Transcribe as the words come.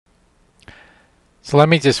So let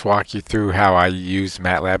me just walk you through how I use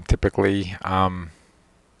Matlab typically.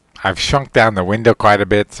 I've shrunk down the window quite a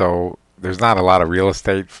bit, so there's not a lot of real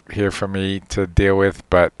estate here for me to deal with,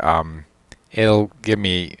 but it'll give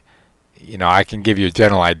me, I can give you a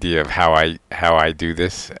general idea of how I do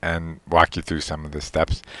this and walk you through some of the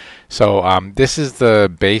steps. So this is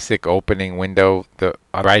the basic opening window. The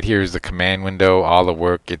right here is the command window. All the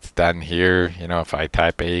work gets done here. If I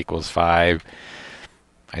type a equals 5.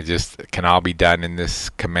 I just can all be done in this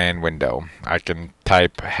command window. I can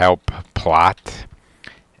type help plot,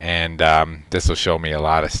 and this will show me a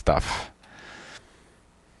lot of stuff.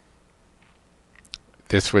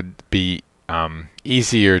 This would be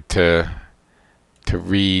easier to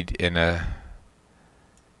read in a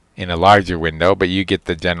larger window, but you get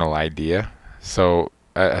the general idea. So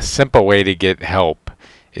a simple way to get help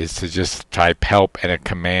is to just type help and a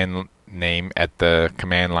command name at the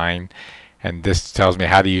command line, and this tells me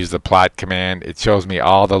how to use the plot command. It shows me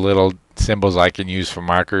all the little symbols I can use for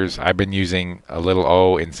markers. I've been using a little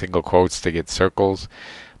O in single quotes to get circles,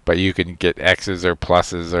 but you can get X's or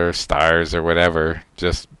pluses or stars or whatever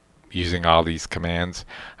just using all these commands.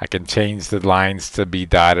 I can change the lines to be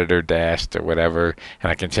dotted or dashed or whatever,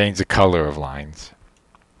 and I can change the color of lines.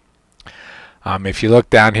 If you look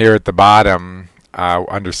down here at the bottom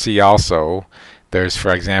under C also, there's,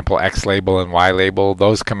 for example, X label and Y label.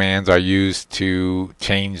 Those commands are used to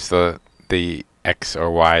change the X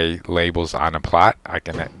or Y labels on a plot. I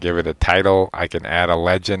can give it a title. I can add a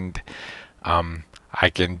legend. I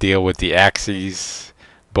can deal with the axes,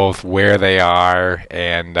 both where they are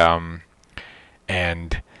and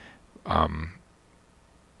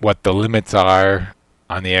what the limits are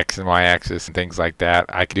on the X and Y axis and things like that.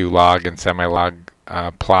 I can do log and semi-log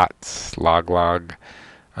plots, log,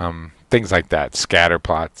 things like that, scatter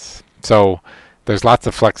plots. So there's lots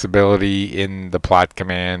of flexibility in the plot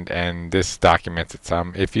command, and this documents it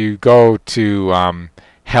some. If you go to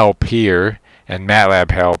help here and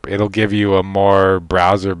MATLAB help, it'll give you a more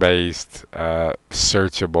browser-based,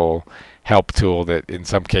 searchable help tool that in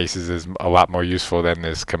some cases is a lot more useful than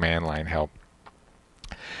this command line help.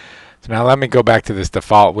 So now let me go back to this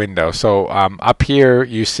default window. So up here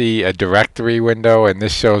you see a directory window, and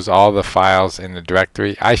this shows all the files in the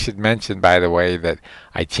directory. I should mention, by the way, that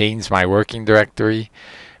I changed my working directory.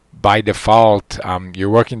 By default, your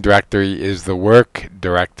working directory is the work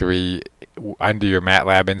directory under your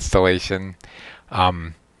MATLAB installation.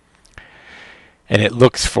 And it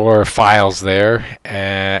looks for files there.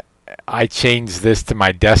 I changed this to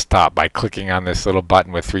my desktop by clicking on this little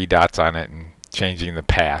button with 3 dots on it and changing the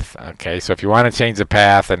path. Okay, so if you want to change the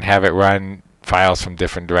path and have it run files from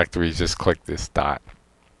different directories, just click this dot.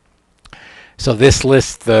 So this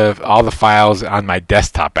lists all the files on my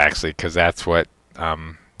desktop, actually, because that's what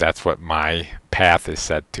my path is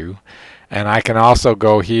set to. And I can also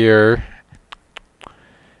go here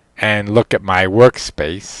and look at my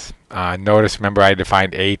workspace. Notice, remember, I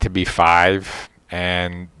defined A to be 5,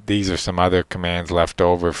 and these are some other commands left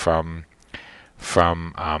over from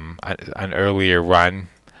an earlier run.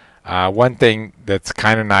 One thing that's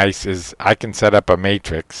kind of nice is I can set up a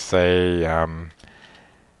matrix. Say,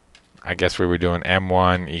 I guess we were doing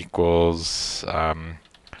M1 equals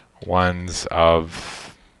ones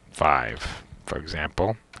of 5, for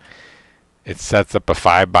example. It sets up a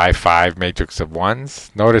 5 by 5 matrix of ones.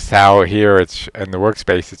 Notice how here it's in the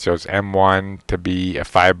workspace it shows M1 to be a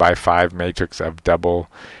 5 by 5 matrix of double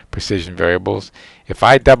precision variables. If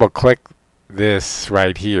I double click this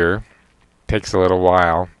right here, takes a little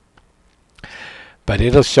while, but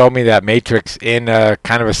it'll show me that matrix in a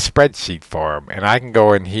kind of a spreadsheet form, and I can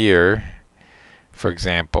go in here, for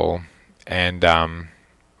example, and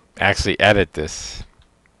actually edit this.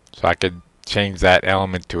 So I could change that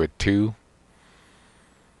element to a 2,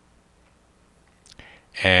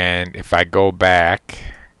 and if I go back,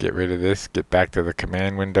 get rid of this, get back to the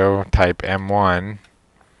command window, type M1,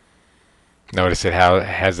 notice it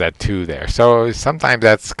has that 2 there. So sometimes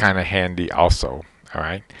that's kind of handy also. All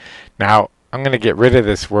right. Now I'm going to get rid of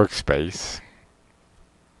this workspace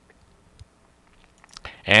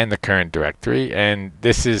and the current directory, and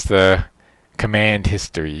this is the command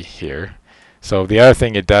history here. So the other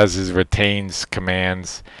thing it does is retains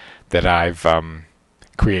commands that I've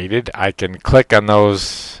created. I can click on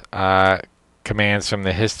those commands from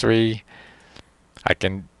the history. I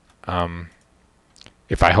can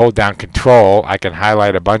if I hold down Control, I can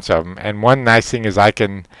highlight a bunch of them. And one nice thing is I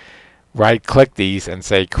can right-click these and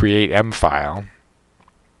say Create M file,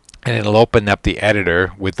 and it'll open up the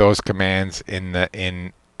editor with those commands in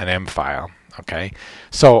an M file. Okay.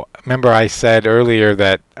 So remember I said earlier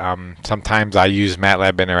that sometimes I use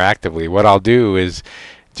MATLAB interactively. What I'll do is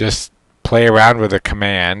just play around with a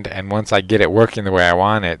command, and once I get it working the way I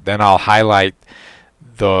want it, then I'll highlight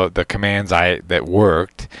the commands that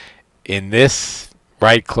worked. In this,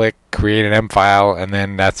 right click, create an M file, and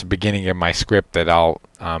then that's the beginning of my script that I'll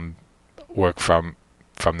work from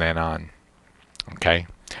then on. Okay.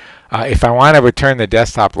 If I want to return the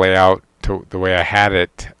desktop layout to the way I had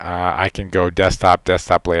it, I can go desktop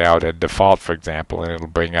layout at default, for example, and it'll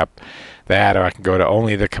bring up that, or I can go to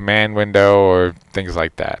only the command window or things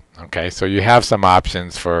like that. Okay, so you have some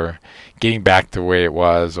options for getting back to the way it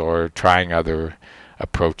was or trying other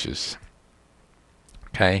approaches.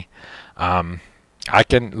 Okay, I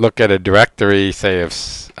can look at a directory, say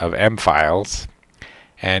of M files,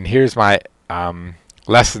 and here's my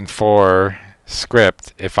lesson 4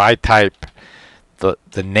 script. If I type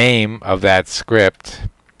the name of that script,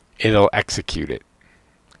 it'll execute it.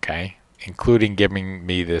 Okay, including giving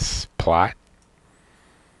me this plot.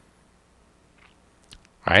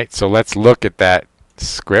 Alright, so let's look at that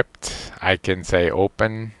script. I can say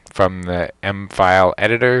open from the M file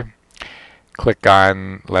editor, click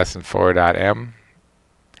on lesson4.m,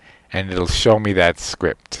 and it'll show me that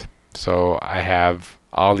script. So I have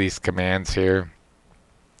all these commands here,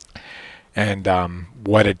 and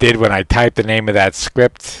what it did when I typed the name of that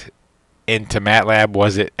script into MATLAB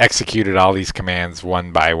was it executed all these commands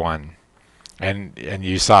one by one, and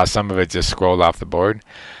you saw some of it just scrolled off the board.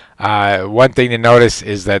 One thing to notice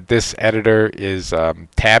is that this editor is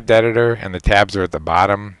tabbed editor, and the tabs are at the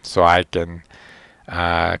bottom, so I can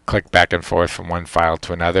click back and forth from one file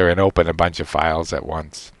to another and open a bunch of files at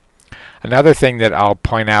once. Another thing that I'll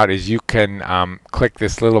point out is you can click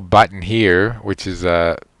this little button here, which is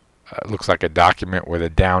looks like a document with a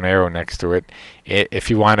down arrow next to it,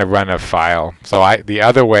 if you want to run a file. So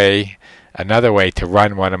another way to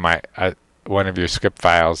run one of your script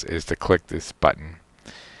files is to click this button.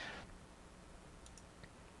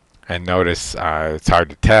 And notice it's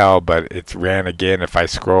hard to tell, but it's ran again. If I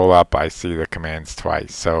scroll up, I see the commands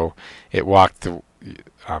twice. So it walked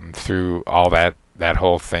through all that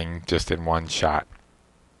whole thing just in one shot.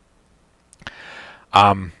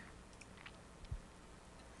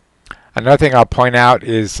 Another thing I'll point out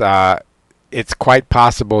is it's quite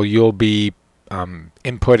possible you'll be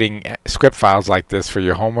inputting script files like this for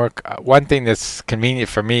your homework. One thing that's convenient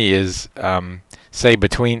for me is, say,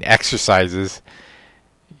 between exercises,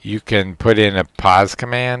 you can put in a pause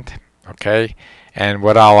command. Okay, and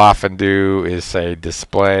what I'll often do is say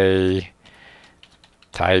display,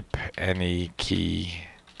 type any key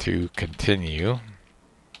to continue.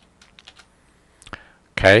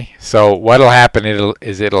 Okay, so what'll happen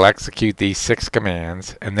it'll execute these 6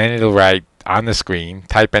 commands, and then it'll write on the screen,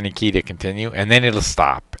 type any key to continue, and then it'll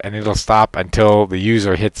stop. And it'll stop until the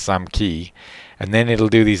user hits some key. And then it'll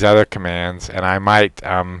do these other commands, and I might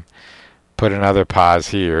put another pause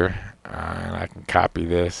here, and I can copy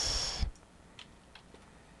this.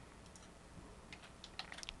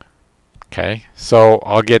 Okay, so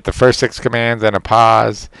I'll get the first 6 commands and a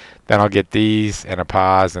pause, then I'll get these and a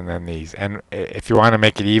pause, and then these. And if you want to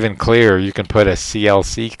make it even clearer, you can put a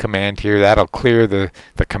CLC command here. That'll clear the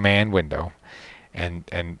command window, and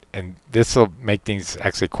this will make things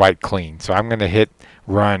actually quite clean. So I'm going to hit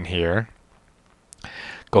run here.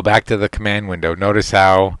 Go back to the command window. Notice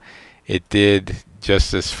how it did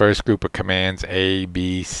just this first group of commands, A,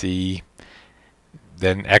 B, C,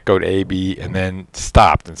 then echoed A, B, and then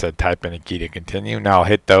stopped and said type any key to continue. Now I'll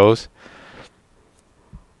hit those.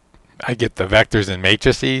 I get the vectors and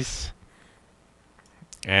matrices,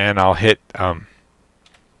 and I'll hit the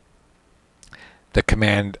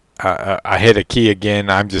command. I hit a key again.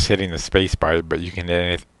 I'm just hitting the space bar, but you can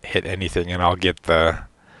hit anything, and I'll get the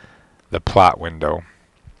plot window.